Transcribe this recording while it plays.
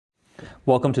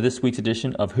Welcome to this week's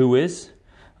edition of Who Is.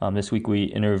 This week we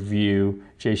interview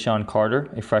Jaeshaun Carter,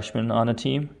 a freshman on the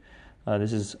team.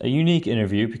 This is a unique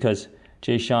interview because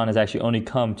Jaeshaun has actually only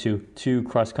come to 2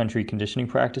 cross-country conditioning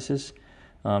practices.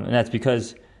 And that's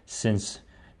because since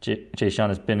Jaeshaun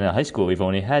has been in high school, we've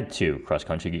only had 2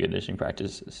 cross-country conditioning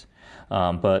practices.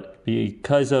 But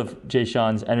because of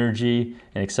Jaeshaun's energy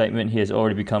and excitement, he has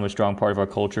already become a strong part of our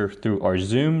culture through our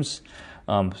Zooms,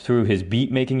 through his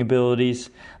beat-making abilities,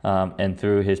 and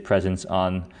through his presence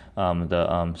on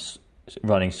the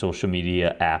running social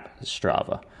media app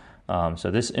Strava.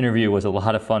 So this interview was a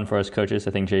lot of fun for us coaches.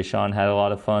 I think Jaeshaun had a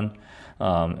lot of fun,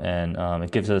 and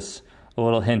it gives us a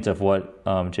little hint of what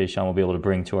Jaeshaun will be able to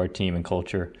bring to our team and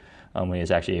culture when he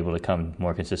is actually able to come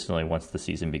more consistently once the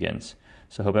season begins.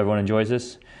 So I hope everyone enjoys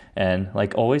this. And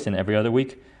like always and every other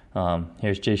week,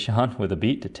 here's Jaeshaun with a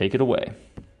beat to take it away.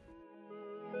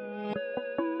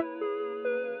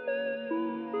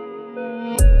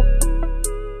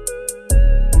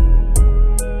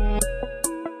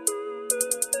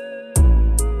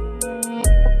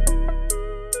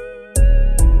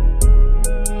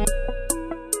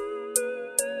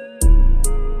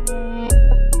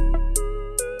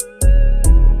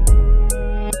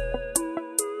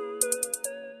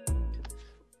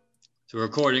 So we're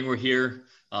recording, we're here.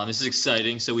 This is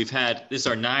exciting. So this is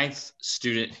our 9th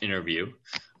student interview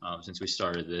since we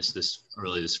started this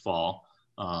early this fall.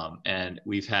 And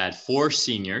we've had 4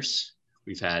 seniors.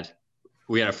 We had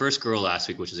our first girl last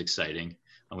week, which is exciting.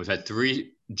 We've had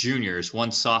 3 juniors, 1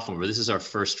 sophomore, but this is our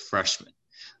first freshman,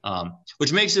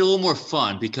 which makes it a little more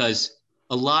fun because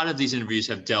a lot of these interviews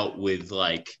have dealt with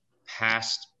like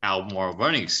past Albemarle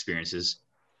running experiences.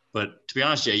 But to be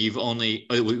honest, Jay, we've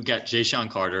got Jaeshaun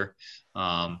Carter.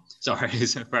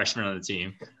 He's a freshman on the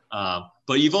team.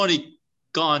 But you've only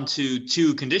gone to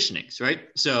 2 conditionings, right?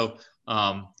 So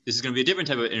this is going to be a different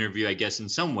type of interview, I guess, in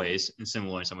some ways, and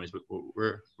similar in some ways, but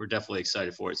we're definitely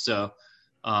excited for it. So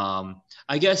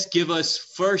I guess give us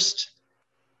first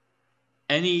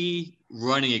any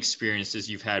running experiences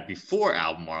you've had before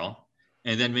Albemarle,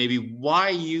 and then maybe why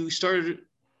you started,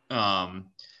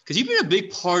 because you've been a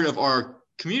big part of our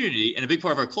community and a big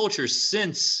part of our culture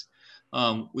since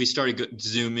we started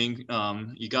Zooming.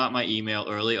 You got my email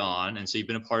early on, and so you've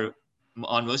been a part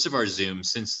on most of our Zooms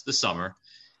since the summer.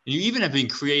 And you even have been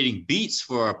creating beats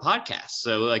for our podcast.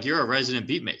 So like you're a resident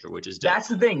beat maker, which is dope. That's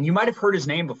the thing. You might have heard his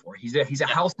name before. He's a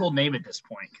household name at this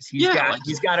point because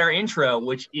he's got our intro,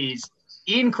 which is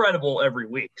incredible every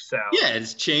week. So yeah,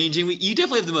 it's changing. You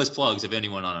definitely have the most plugs of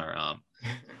anyone on our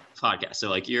podcast. So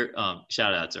like your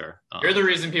shout outs are you're the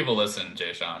reason people listen,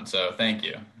 Jaeshaun. So thank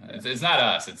you. It's not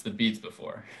us, it's the beats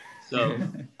before. So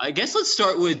I guess let's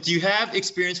start with, do you have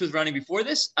experience with running before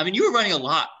this? I mean, you were running a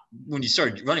lot when you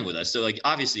started running with us. So like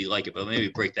obviously you like it, but maybe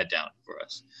break that down for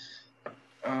us.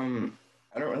 I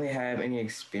don't really have any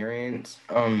experience.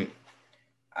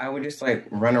 I would just like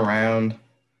run around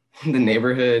the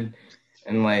neighborhood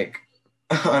and like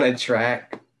on a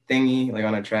track thingy, like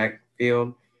on a track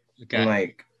field. Okay. And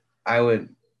like I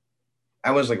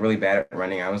was like really bad at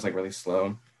running. I was like really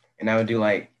slow, and I would do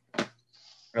like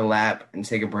a lap and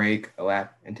take a break, a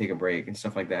lap and take a break and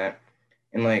stuff like that.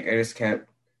 And like I just kept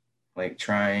like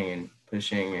trying and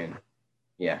pushing, and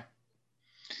yeah.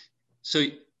 So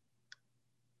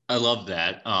I love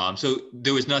that. So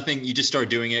there was nothing, you just started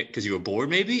doing it because you were bored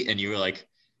maybe, and you were like,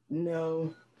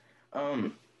 no.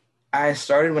 I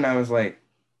started when I was like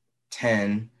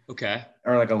 10. Okay.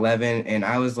 Or like 11, and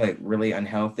I was like really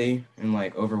unhealthy and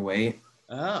like overweight.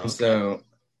 Oh. Okay. And so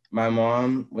my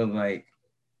mom would like,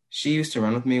 she used to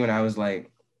run with me when I was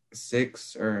like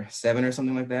 6 or 7 or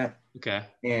something like that. Okay.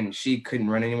 And she couldn't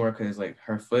run anymore because like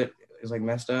her foot is like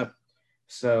messed up.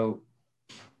 So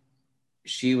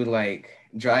she would like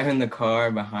drive in the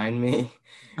car behind me.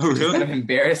 Oh, really? It's kind of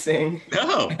embarrassing.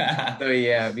 No. So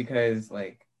yeah, because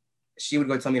like she would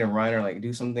go tell me to run or like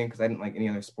do something because I didn't like any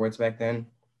other sports back then.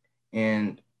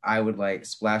 And I would like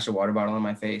splash a water bottle on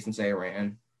my face and say I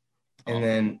ran. And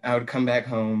then I would come back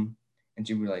home and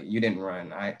she'd be like, you didn't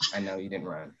run. I know you didn't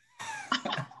run.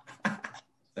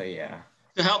 So yeah.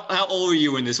 So how old were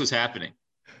you when this was happening?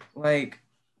 Like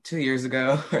 2 years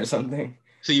ago or something.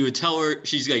 So you would tell her,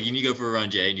 she's like, you need to go for a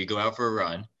run, Jay, and you go out for a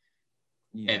run.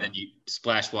 Yeah. And then you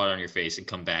splash water on your face and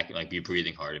come back and like be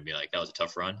breathing hard and be like, that was a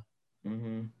tough run.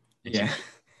 Mm-hmm. Yeah.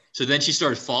 So then she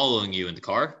started following you in the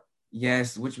car?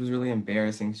 Yes, which was really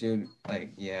embarrassing. She would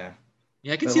like, yeah.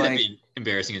 Yeah, I can see that being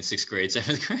embarrassing in 6th grade,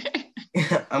 7th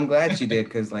grade. I'm glad she did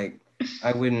because like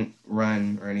I wouldn't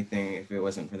run or anything if it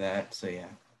wasn't for that. So yeah.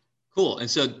 Cool.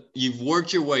 And so you've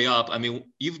worked your way up. I mean,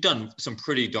 you've done some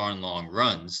pretty darn long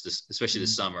runs, especially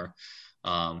this summer.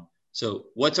 So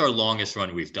what's our longest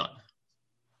run we've done?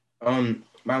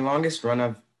 My longest run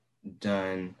I've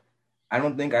done, I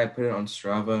don't think I put it on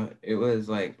Strava. It was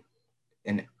like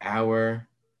an hour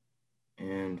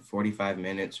and 45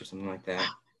 minutes or something like that.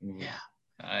 Yeah.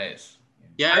 Nice.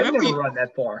 Yeah, I've never run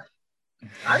that far.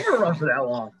 I've never run for that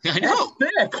long. I know.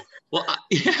 That's sick. Well,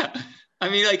 yeah. I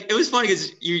mean, like, it was funny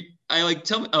because I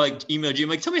emailed you, I'm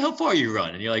like, tell me how far you run.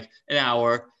 And you're like, an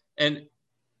hour. And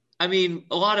I mean,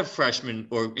 a lot of freshmen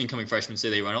or incoming freshmen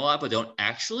say they run a lot, but don't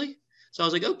actually. So I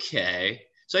was like, okay.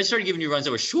 So I started giving you runs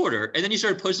that were shorter. And then you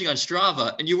started posting on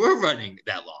Strava and you were running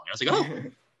that long. And I was like,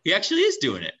 oh, he actually is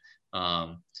doing it.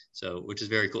 So, which is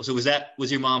very cool. So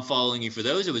was your mom following you for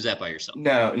those, or was that by yourself?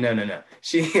 No.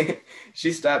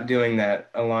 She stopped doing that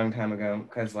a long time ago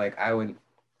because like I would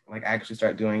like actually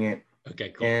start doing it. Okay,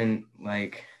 cool. And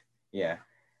like, yeah,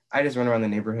 I just run around the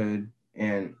neighborhood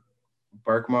and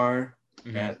Berkmar,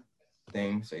 that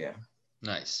thing. So yeah.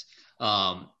 Nice.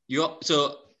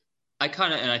 So I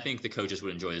and I think the coaches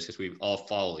would enjoy this because we all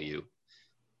follow you.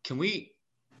 Can we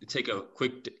take a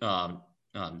quick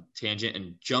tangent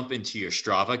and jump into your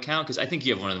Strava account? Because I think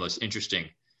you have one of the most interesting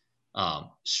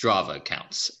Strava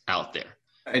accounts out there.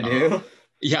 I do.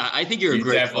 Yeah, I think you're a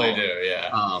great definitely follower.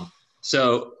 do.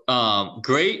 Yeah.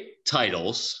 Great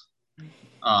titles.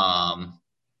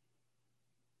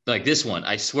 Like this one,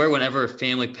 I swear whenever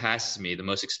family passes me, the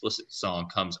most explicit song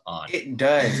comes on. It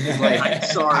does. Like, I'm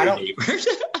sorry, neighbors.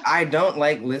 I don't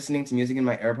like listening to music in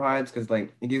my AirPods because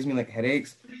like it gives me like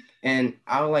headaches, and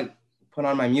I'll like put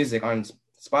on my music on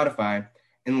Spotify,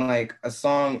 and like a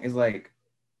song is like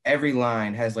every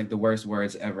line has like the worst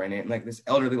words ever in it. And like this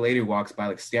elderly lady walks by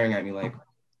like staring at me like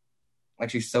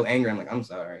she's so angry. I'm like, I'm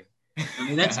sorry. I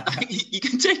mean, you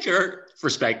can take her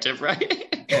perspective, right?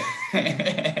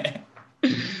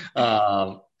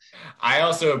 I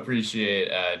also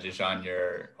appreciate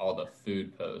Jaeshaun, all the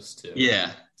food posts too.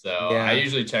 Yeah. So yeah. I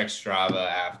usually check Strava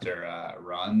after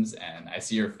runs, and I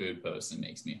see your food posts and it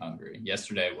makes me hungry.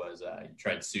 Yesterday was you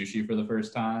tried sushi for the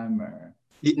first time, or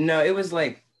no? It was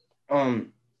like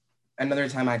another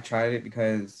time I tried it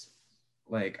because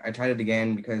like I tried it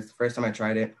again because the first time I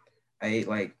tried it, I ate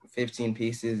like 15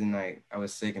 pieces and I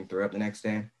was sick and threw up the next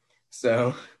day.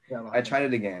 So I tried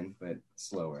it again, but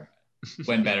slower.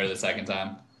 Went better the second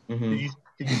time. Mm-hmm.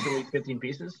 Did you still eat 15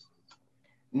 pieces?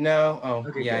 No. Oh,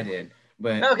 okay, yeah, good. I did.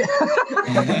 But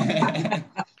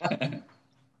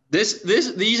okay.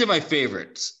 These are my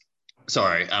favorites.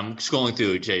 Sorry, I'm scrolling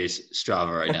through Jay's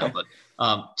Strava right now, but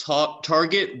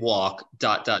Target walk ...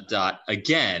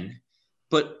 again.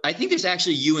 But I think there's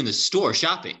actually you in the store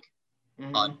shopping.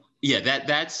 Mm-hmm.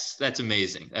 That's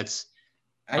amazing. That's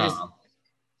I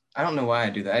don't know why I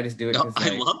do that. I just do it. No, I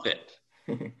love it.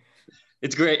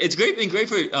 It's great. It's been great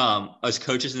for us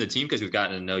coaches and the team because we've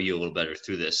gotten to know you a little better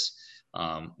through this,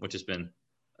 which has been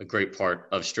a great part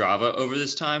of Strava over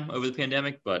this time, over the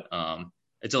pandemic. But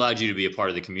it's allowed you to be a part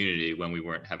of the community when we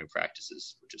weren't having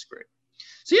practices, which is great.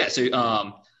 So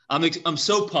I'm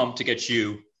so pumped to get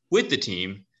you with the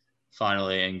team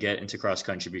finally and get into cross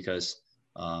country because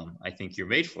I think you're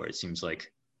made for it. It seems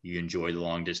like you enjoy the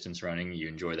long distance running, you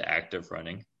enjoy the active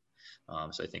running.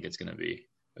 So I think it's going to be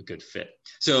a good fit.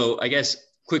 So I guess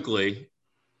quickly,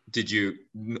 did you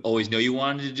always know you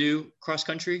wanted to do cross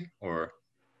country or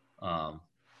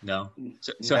no?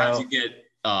 So how did you get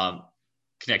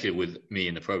connected with me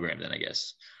in the program then, I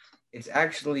guess? It's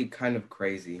actually kind of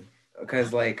crazy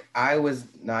because like I was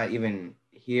not even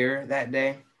here that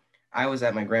day. I was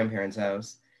at my grandparents'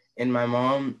 house and my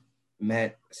mom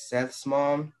met Seth's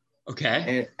mom.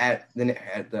 Okay. And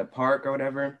at the park or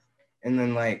whatever. And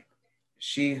then like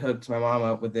she hooked my mom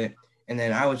up with it. And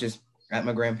then I was just at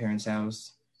my grandparents'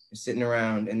 house, just sitting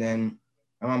around. And then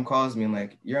my mom calls me and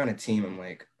like, you're on a team. I'm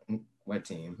like, what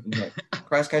team? He's like,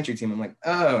 cross country team. I'm like,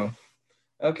 oh,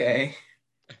 okay.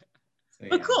 So, yeah.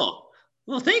 Oh, cool.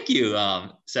 Well, thank you,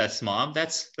 Seth's mom.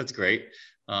 That's great.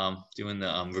 Doing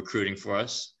the recruiting for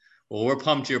us. Well, we're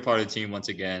pumped you're part of the team once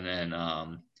again.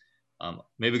 And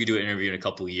maybe we could do an interview in a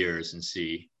couple of years and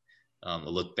see a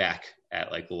look back at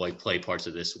we'll play parts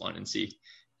of this one and see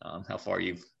how far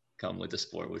you've come with the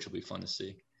sport, which will be fun to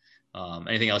see.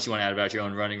 Anything else you want to add about your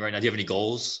own running right now? Do you have any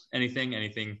goals? Anything?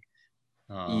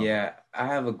 Yeah, I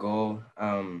have a goal.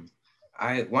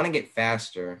 I want to get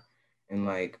faster and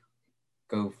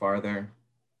go farther.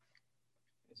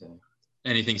 So,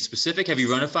 anything specific? Have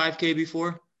you run a 5K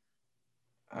before?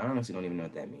 I honestly don't even know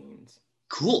what that means.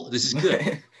 Cool. This is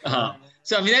good.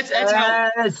 So I mean that's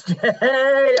how.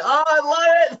 Hey,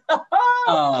 I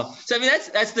love it. So I mean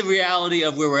that's the reality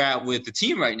of where we're at with the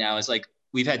team right now. Is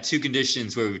we've had two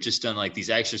conditions where we've just done these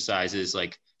exercises,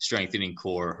 like strengthening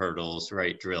core, hurdles,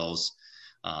 right, drills,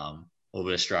 a little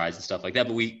bit of strides and stuff like that.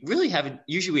 But we really haven't.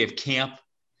 Usually we have camp.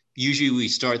 Usually we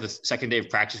start the second day of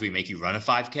practice. We make you run a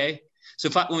 5K. So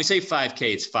when we say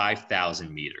 5K, it's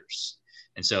 5,000 meters.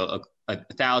 And so a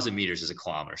 1,000 meters is a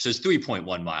kilometer. So it's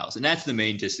 3.1 miles. And that's the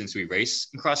main distance we race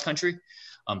in cross country.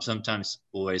 Sometimes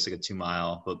we'll race like a 2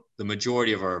 mile, but the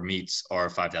majority of our meets are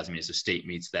 5,000 meters. So state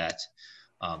meets that.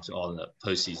 So all the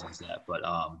postseasons that. But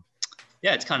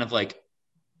yeah, it's kind of like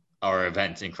our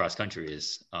event in cross country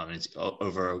is. It's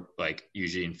over like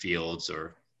usually in fields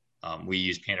or we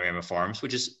use Panorama Farms,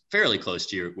 which is fairly close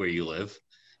to where you live.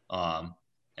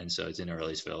 And so it's in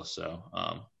Earlysville. So,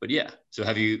 but yeah. So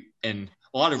and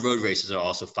a lot of road races are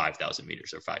also 5,000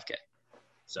 meters or 5K.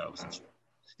 So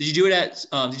did you do it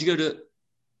did you go to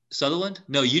Sutherland?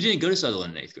 No, you didn't go to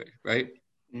Sutherland in 8th grade, right?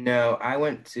 No, I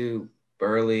went to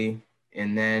Burley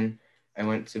and then I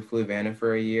went to Fluvanna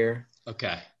for a year.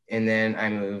 Okay. And then I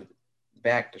moved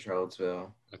back to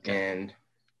Charlottesville. Okay. And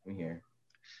I'm here.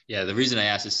 Yeah, the reason I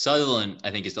asked is Sutherland,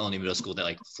 I think, is the only middle school that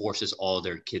like forces all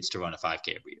their kids to run a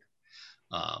 5K every year.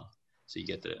 So you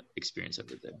get the experience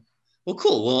of it there. Well,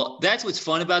 cool. Well, that's what's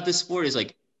fun about this sport is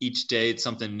like each day it's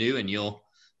something new and you'll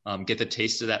get the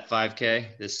taste of that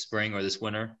 5K this spring or this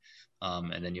winter.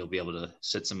 And then you'll be able to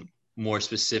set some more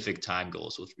specific time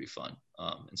goals, which will be fun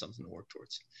and something to work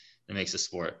towards. It makes the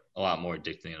sport a lot more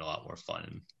addicting and a lot more fun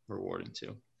and rewarding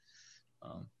too.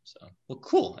 Well,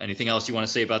 cool. Anything else you want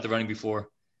to say about the running before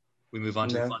we move on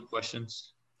to the fun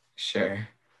questions? Sure.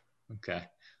 Okay.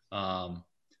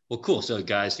 Well, cool. So,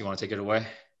 guys, do you want to take it away?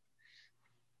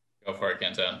 Go for it,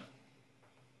 Kento.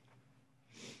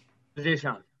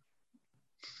 Jaeshaun.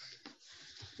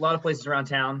 A lot of places around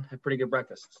town have pretty good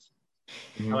breakfasts.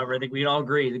 Mm-hmm. However, I think we can all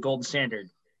agree the golden standard,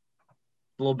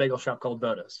 a little bagel shop called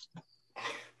Bodo's.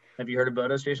 Have you heard of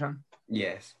Bodo's, Jaeshaun?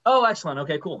 Yes. Oh, excellent.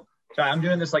 Okay, cool. Sorry, I'm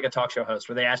doing this like a talk show host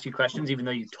where they ask you questions even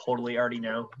though you totally already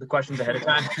know the questions ahead of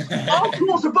time. Oh,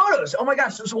 cool. So Bodo's. Oh, my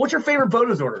gosh. So what's your favorite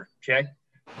Bodo's order, Jay?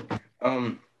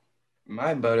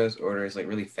 My Bodo's order is like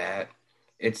really fat.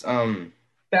 It's fat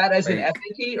as in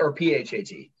FAT or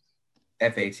PHAT?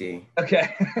 FAT.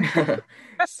 Okay.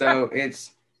 So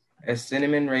it's a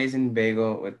cinnamon raisin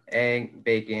bagel with egg,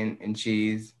 bacon, and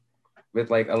cheese with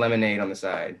like a lemonade on the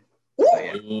side. So,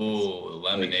 yeah. Ooh,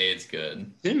 lemonade's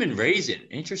good. Cinnamon raisin.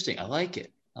 Interesting. I like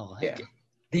it. It.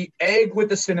 The egg with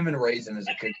the cinnamon raisin is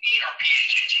a good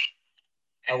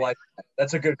I like that.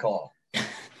 That's a good call.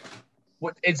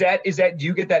 What is that? Do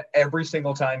you get that every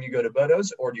single time you go to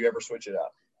Bodo's or do you ever switch it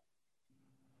up?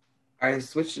 I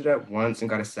switched it up once and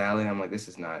got a salad. I'm like, this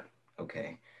is not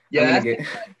okay. Yeah,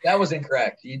 that was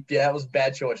incorrect. That was a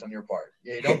bad choice on your part.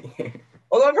 Yeah, you don't.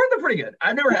 Although I've heard they're pretty good.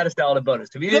 I've never had a salad at Bodo's.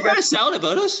 Have you never had a salad at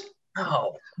Bodo's?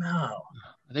 No.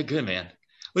 They're good, man.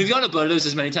 When you've gone to Bodo's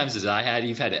as many times as I had,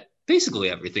 you've had basically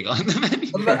everything on the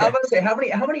menu. I'm about to say, how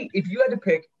many, if you had to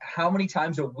pick how many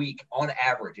times a week on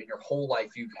average in your whole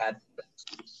life you've had,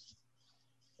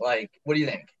 like, what do you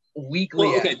think? Weekly?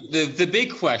 Well, okay, the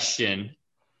big question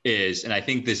is, and I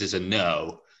think this is a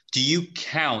no, do you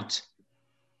count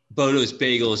Bodo's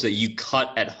bagels that you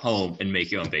cut at home and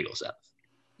make your own bagels out of?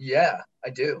 Yeah, I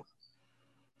do.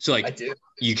 So, like, I do.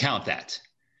 You count that?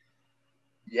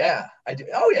 Yeah, I do.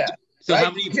 Oh, yeah. So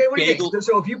how many bagels?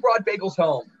 So if you brought bagels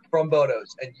home from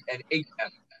Bodo's and ate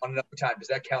them on another time, does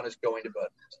that count as going to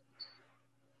Bodo's?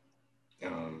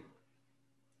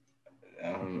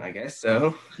 I guess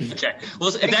so. Okay.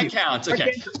 Well, if that counts,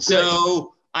 okay.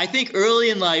 So I think early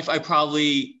in life,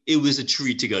 it was a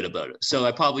treat to go to Bodo's. So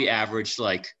I probably averaged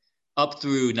like up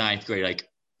through 9th grade, like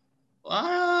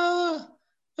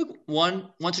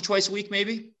once or twice a week,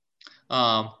 maybe.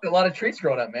 A lot of treats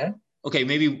growing up, man. Okay,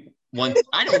 maybe once.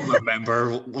 I don't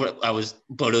remember what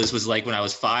Bodo's was like when I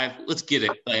was 5. Let's get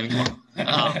it.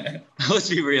 Let's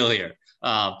be real here.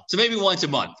 So maybe once a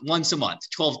month,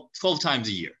 12 times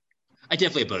a year. I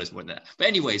definitely have Bodo's more than that. But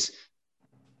anyways,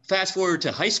 fast forward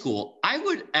to high school, I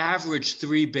would average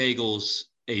 3 bagels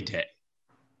a day.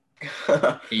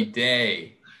 A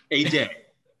day.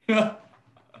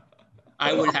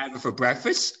 I would have it for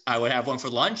breakfast. I would have one for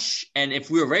lunch. And if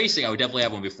we were racing, I would definitely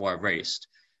have one before I raced.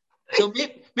 So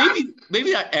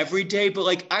maybe not every day, but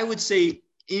like I would say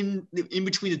in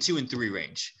between the 2 and 3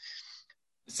 range.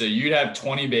 So you'd have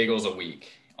 20 bagels a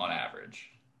week on average.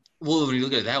 Well, when you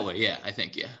look at it that way, yeah, I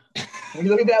think, yeah. When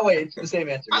you look at it that way, it's the same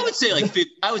answer. I would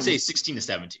say 16 to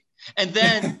 17. And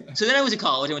then, so then I was in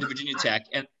college. I went to Virginia Tech,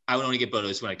 and I would only get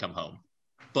Bodo's when I come home.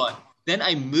 But then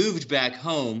I moved back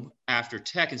home after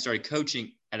Tech and started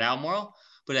coaching at Albemarle.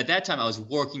 But at that time, I was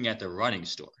working at the running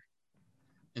store.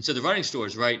 And so the running store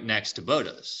is right next to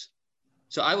Bodo's.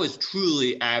 So I was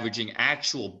truly averaging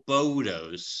actual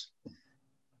Bodo's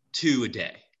 2 a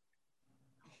day.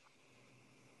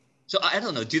 So I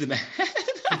don't know. Do the math.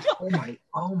 Oh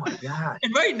my God.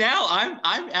 And right now,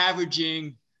 I'm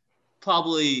averaging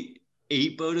probably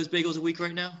 8 Bodo's bagels a week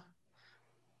right now.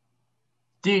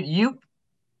 Dude, if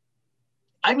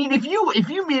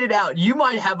you meet it out, you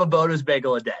might have a Bodo's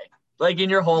bagel a day, like in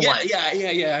your whole life.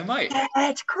 Yeah. I might.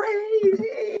 That's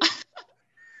crazy.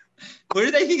 Where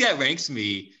do they think that ranks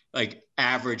me, like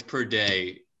average per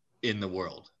day in the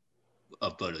world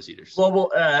of Bodo's eaters? Global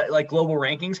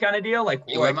rankings kind of deal, like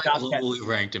Where am I top globally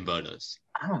ranked in Bodo's?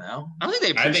 I don't know. I don't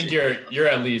think they I appreciate think you're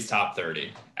at least top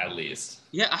 30, at least.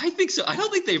 Yeah, I think so. I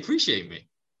don't think they appreciate me.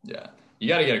 Yeah, you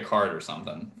got to get a card or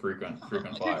something. Frequent I think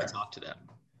I flyer. talk to them.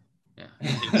 Yeah.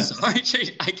 Sorry,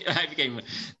 I became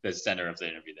the center of the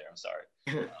interview there. I'm sorry.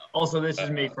 Also, this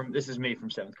is me from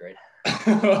 7th grade.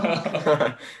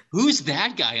 Who's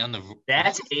that guy on the?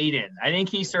 That's Aiden. I think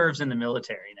he serves in the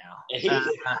military now.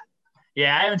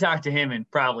 Yeah, I haven't talked to him in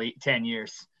probably 10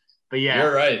 years. But yeah,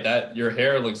 You're right. That your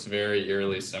hair looks very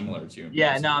eerily similar to him.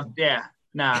 Yeah,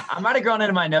 I might have grown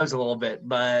into my nose a little bit,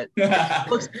 but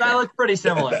I look pretty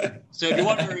similar. So if you're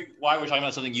wondering why we're talking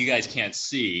about something you guys can't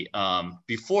see,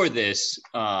 before this,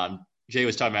 Jay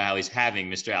was talking about how he's having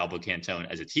Mr. Albo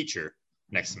Cantone as a teacher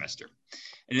next semester.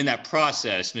 And in that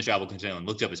process, Mr. Albo Cantone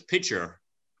looked up his picture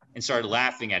and started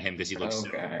laughing at him because he looks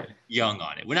young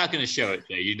on it. We're not going to show it,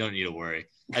 Jay. You don't need to worry.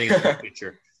 I think it's a good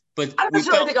picture. But I don't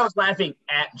necessarily think I was laughing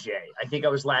at Jay. I think I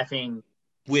was laughing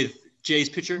with Jay's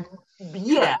picture.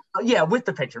 Yeah, with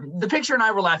the picture. The picture and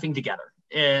I were laughing together.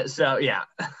 So yeah.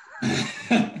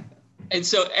 And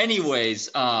so, anyways,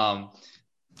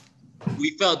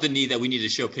 we felt the need that we needed to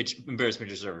show embarrassed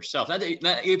pictures of ourselves.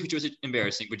 Not your picture was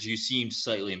embarrassing, but you seemed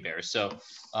slightly embarrassed. So,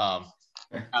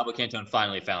 Albo Cantone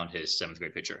finally found his 7th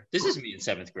grade picture. This is me in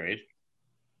 7th grade.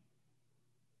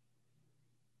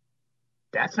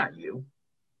 That's not you.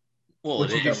 Well,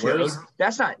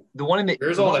 that's not the one in the.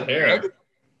 Where's all the hair?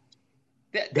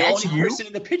 That's you. Person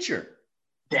in the picture.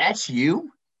 That's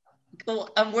you.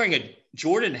 Well, I'm wearing a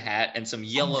Jordan hat and some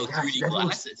yellow 3D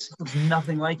glasses. Looks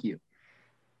nothing like you.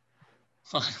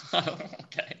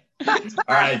 Okay. All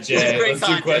right, Jay. Let's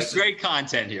do question. Great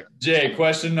content here. Jay,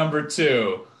 question number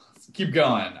 2. Keep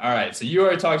going. All right. So you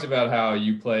already talked about how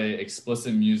you play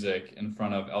explicit music in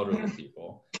front of elderly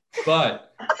people,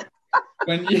 but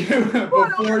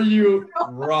before you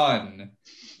run,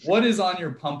 what is on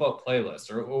your pump up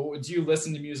playlist, or do you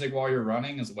listen to music while you're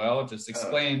running as well? Just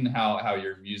explain how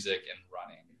your music and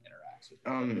running interacts with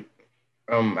you.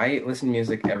 I listen to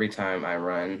music every time I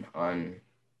run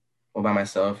by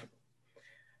myself.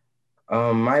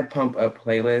 My pump up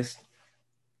playlist,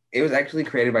 it was actually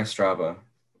created by Strava,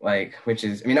 not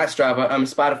Strava,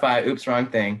 Spotify. Oops, wrong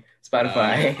thing.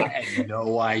 Spotify. I had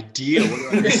no idea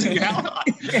what I'm missing out on.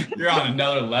 You're on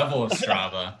another level of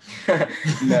Strava.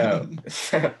 No.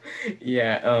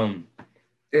 Yeah.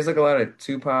 There's a lot of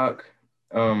Tupac,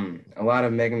 a lot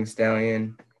of Megan Thee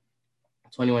Stallion,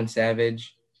 21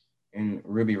 Savage, and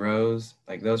Ruby Rose.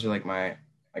 Those are my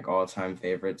all-time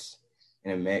favorites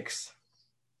in a mix.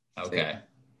 Okay.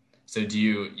 So do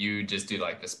you just do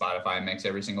the Spotify mix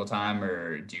every single time,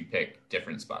 or do you pick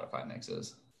different Spotify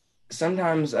mixes?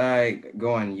 Sometimes I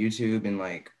go on YouTube and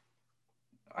I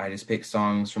just pick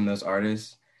songs from those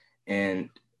artists, and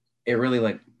it really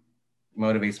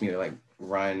motivates me to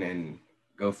run and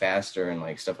go faster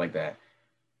and stuff like that.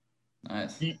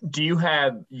 Nice. Do you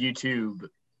have YouTube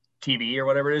TV or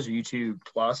whatever it is, or YouTube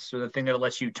Plus, or the thing that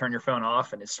lets you turn your phone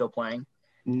off and it's still playing?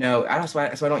 No, so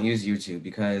I don't use YouTube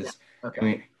because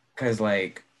I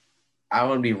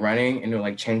would be running and it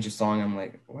would change the song. I'm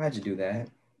like, why'd you do that?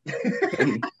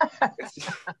 It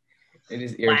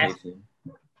just irritates me.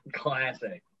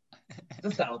 Classic.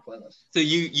 That's not playlist. So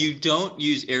you don't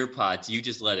use AirPods, you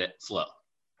just let it flow.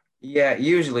 Yeah,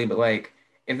 usually, but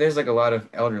if there's a lot of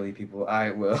elderly people, I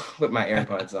will put my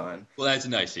AirPods on. Well, that's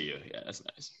nice of you. Yeah, that's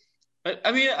nice. But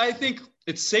I think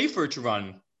it's safer to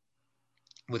run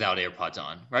without AirPods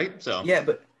on, right? So yeah,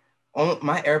 but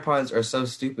my AirPods are so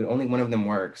stupid. Only one of them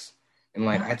works, and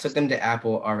I took them to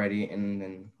Apple already, and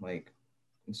then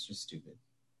it's just stupid.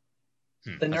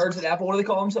 The nerds at Apple, what do they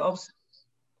call themselves?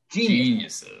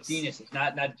 Geniuses. Geniuses,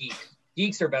 not geeks.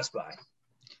 Geeks are Best Buy.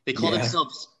 They call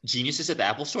themselves geniuses at the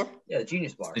Apple Store? Yeah, the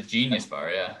Genius Bar. The Genius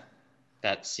Bar, yeah.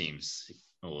 That seems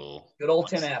a little... Good old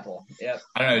Tim Apple, yep.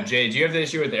 I don't know, Jay, do you have the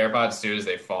issue with the AirPods too, as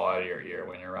they fall out of your ear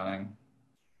when you're running?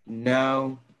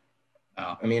 No.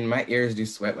 Oh. I mean, my ears do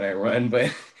sweat when I run,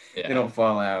 but they don't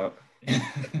fall out.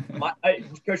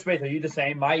 Coach Smith, are you the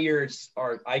same? My ears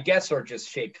are just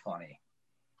shaped funny.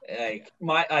 I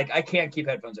can't keep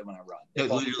headphones in when I run.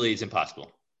 No, literally, it's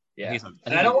impossible. Yeah,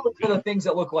 and I don't want to do the things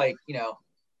that look I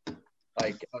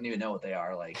don't even know what they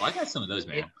are. Well, I got some of those,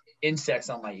 man. insects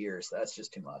on my ears. That's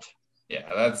just too much. Yeah,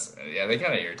 they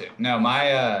kind of irritate. No,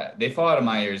 they fall out of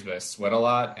my ears, but I sweat a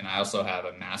lot, and I also have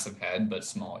a massive head but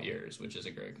small ears, which is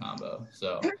a great combo.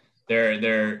 So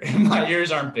they're my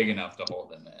ears aren't big enough to hold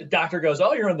them The in. doctor goes,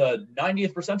 "Oh, you're in the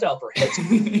 90th percentile for heads,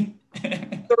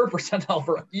 3rd percentile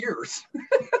for ears."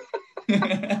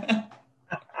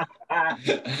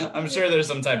 I'm sure there's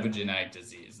some type of genetic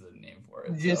disease, the name for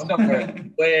it. Just So. somewhere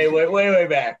way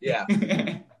back. Yeah.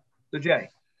 So Jay,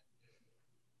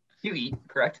 you eat,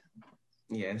 correct?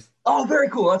 Yes. Oh, very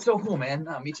cool. That's so cool, man.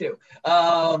 Me too.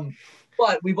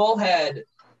 But we've all had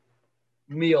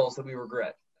meals that we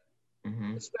regret,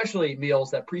 especially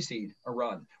meals that precede a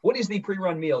run. What is the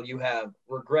pre-run meal you have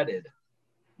regretted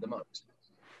the most?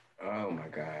 Oh my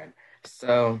God.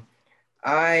 So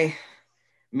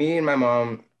me and my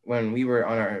mom, when we were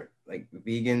on our like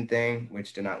vegan thing,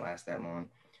 which did not last that long.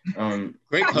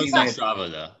 Great post on Strava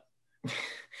though.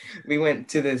 We went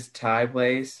to this Thai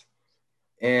place,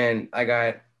 and I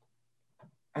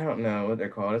don't know what they're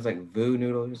called. It's like Voo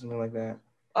noodles or something like that.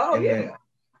 Oh, and yeah.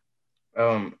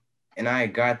 Then, and I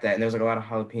got that, and there was like a lot of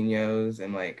jalapenos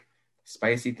and like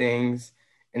spicy things.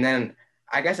 And then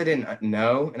I guess I didn't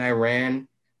know, and I ran,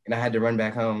 and I had to run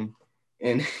back home,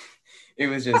 and it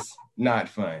was just not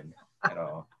fun at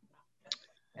all.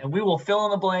 And we will fill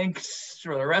in the blanks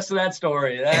for the rest of that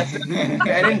story. That's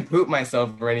I didn't poop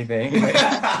myself or anything.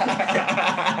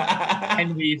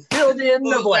 And we filled in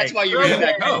the blanks. That's why you ran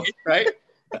back home, right?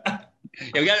 Yeah,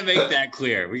 we got to make that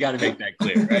clear. Right?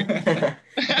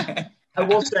 I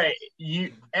will say,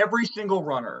 every single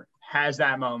runner has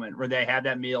that moment where they have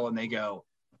that meal and they go,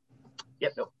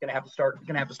 "Yep, nope, gonna have to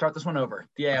start this one over.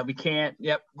 Yeah, we can't.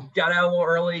 Yep, got out a little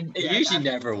early." It usually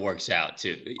never works out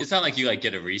too. It's not like you like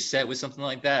get a reset with something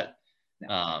like that.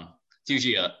 No. It's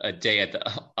usually a day at the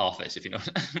office, if you know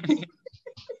what I mean.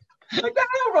 Like,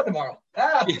 I'll run tomorrow.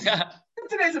 Yeah.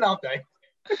 Today's an off day.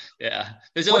 Yeah.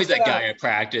 There's always that guy at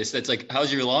practice that's like,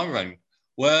 "How's your long run?"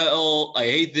 "Well, I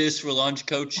ate this for lunch,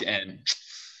 coach, and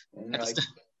like,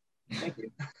 thank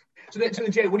you. So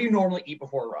then, Jay, what do you normally eat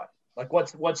before a run? Like,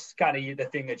 what's kind of the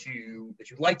thing that you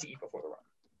like to eat before the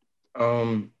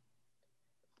run?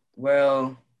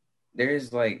 Well,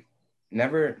 there's like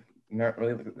not really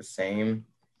like the same,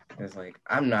 because like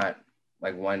I'm not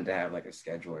like one to have like a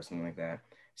schedule or something like that.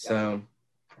 So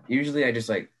usually I just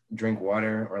like drink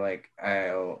water, or like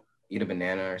I'll eat a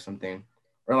banana or something,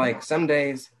 or like some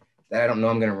days that I don't know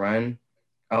I'm gonna run,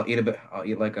 I'll eat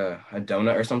like a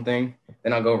donut or something.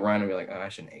 Then I'll go run and be like, "Oh, I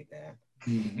shouldn't have ate that."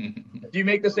 Do you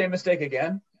make the same mistake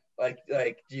again? Like,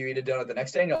 do you eat a donut the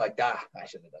next day and you're like, I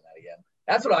shouldn't have done that again?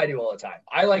 That's what I do all the time.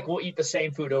 We'll eat the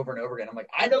same food over and over again. I'm like,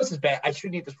 I know this is bad. I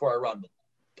shouldn't eat this before I run, but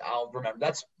I'll remember.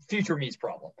 That's future me's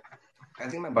problem. I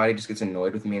think my body just gets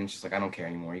annoyed with me, and it's just like, I don't care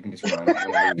anymore. You can just run.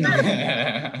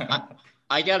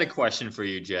 I got a question for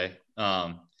you, Jay.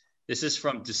 This is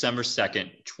from December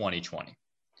 2nd, 2020.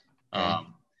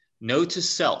 Note to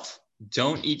self: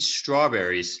 don't eat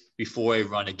strawberries before a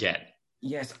run again.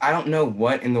 Yes, I don't know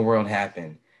what in the world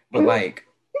happened, but like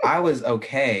I was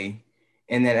okay,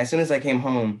 and then as soon as I came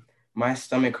home, my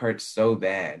stomach hurt so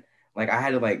bad. Like I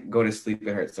had to like go to sleep.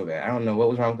 It hurt so bad. I don't know what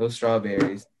was wrong with those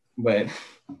strawberries, but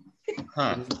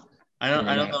I don't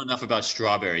know enough about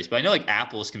strawberries, but I know like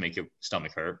apples can make your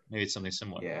stomach hurt. Maybe it's something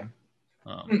similar. Yeah.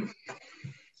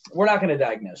 We're not going to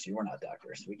diagnose you. We're not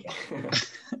doctors. We can't.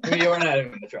 We're not even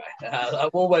going to try.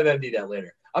 We'll let them do that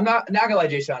later. I'm not going to lie,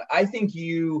 Jaeshaun. I think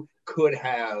you could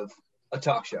have a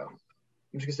talk show.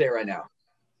 I'm just going to say it right now.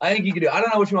 I think you could do it. I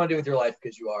don't know what you want to do with your life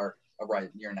because you're in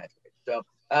ninth grade. So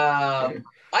I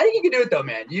think you can do it though,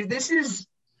 man. This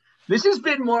has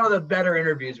been one of the better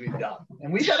interviews we've done,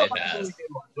 and we've had a lot of really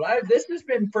good ones. But this has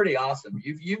been pretty awesome.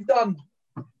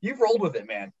 You've rolled with it,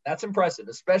 man. That's impressive,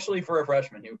 especially for a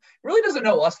freshman who really doesn't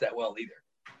know us that well either.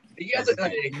 You guys,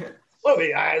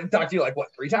 I talked to you like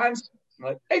 3 times. I'm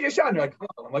like, "Hey, Jaeshaun." You're like,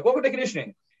 "Oh." I'm like, "Welcome to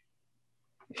conditioning."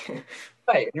 Hey,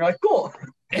 and you're like, "Cool."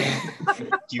 Do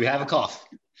you have a cough?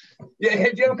 Yeah,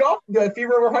 do you have a cough? Do you have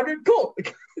fever over 100? Cool.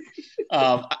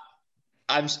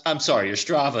 I'm sorry. Your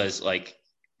Strava is like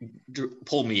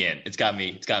pulled me in. It's got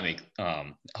me.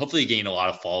 Hopefully gain a lot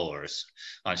of followers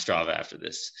on Strava after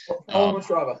this. Follow on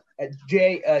Strava at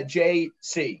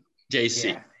JC. JC.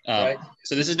 Yeah, right.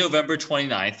 So this is November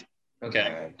 29th.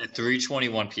 Okay. At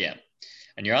 3:21 p.m.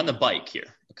 And you're on the bike here.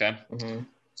 Okay. Mm-hmm.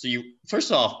 So you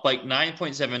first off bike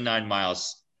 9.79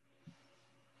 miles.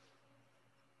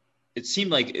 It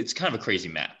seemed like it's kind of a crazy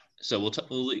map. So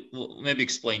we'll maybe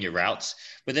explain your routes.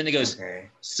 But then it goes,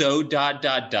 so ...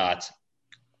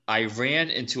 I ran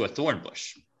into a thorn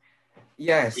bush.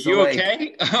 Yes. Are you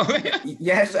okay?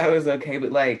 Yes, I was okay.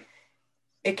 But like,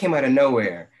 it came out of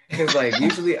nowhere. Because like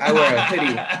usually I wear a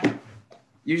hoodie.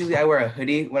 Usually I wear a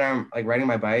hoodie when I'm like riding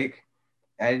my bike.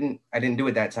 I didn't do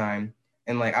it that time.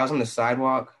 And like I was on the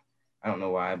sidewalk. I don't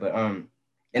know why, but and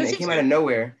it came out of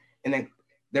nowhere. And then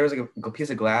there was like a piece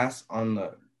of glass on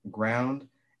the ground,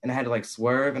 and I had to like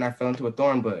swerve, and I fell into a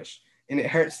thorn bush. And it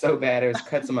hurt so bad. It was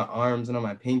cuts on my arms and on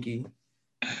my pinky.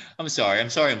 I'm sorry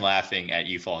I'm laughing at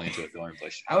you falling into a thorn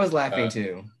bush. I was laughing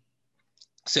too.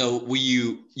 So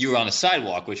you were on a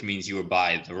sidewalk, which means you were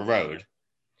by the road.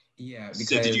 Yeah. Because,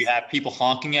 so did you have people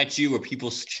honking at you or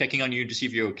people checking on you to see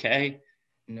if you're okay?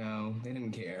 No, they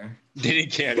didn't care. They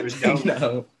didn't care. There was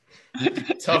no.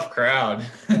 Tough crowd.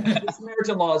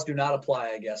 Samaritan laws do not apply,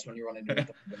 I guess, when you run into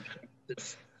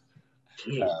it.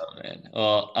 Oh man.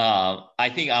 Well, I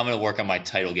think I'm gonna work on my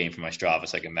title game for my Strava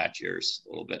so I can match yours a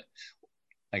little bit.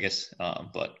 I guess.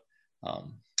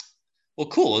 Well,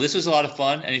 cool. This was a lot of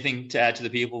fun. Anything to add to the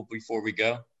people before we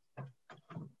go?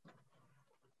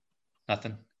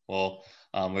 Nothing. Well,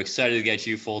 we're excited to get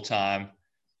you full time.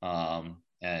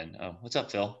 And what's up,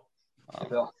 Phil?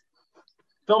 Phil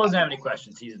doesn't have any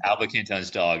questions. He's Albert Canton's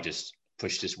dog just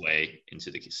pushed his way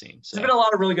into the scene. So. There's been a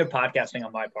lot of really good podcasting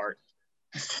on my part.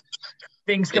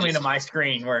 Things coming to my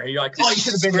screen where you're like, oh, you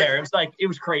should have been there. It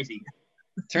was crazy.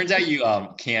 Turns out you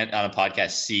can't on a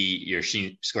podcast see your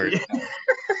screen.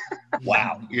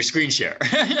 Wow, your screen share.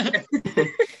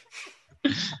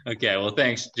 Okay, well,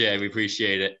 thanks, Jay. We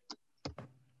appreciate it.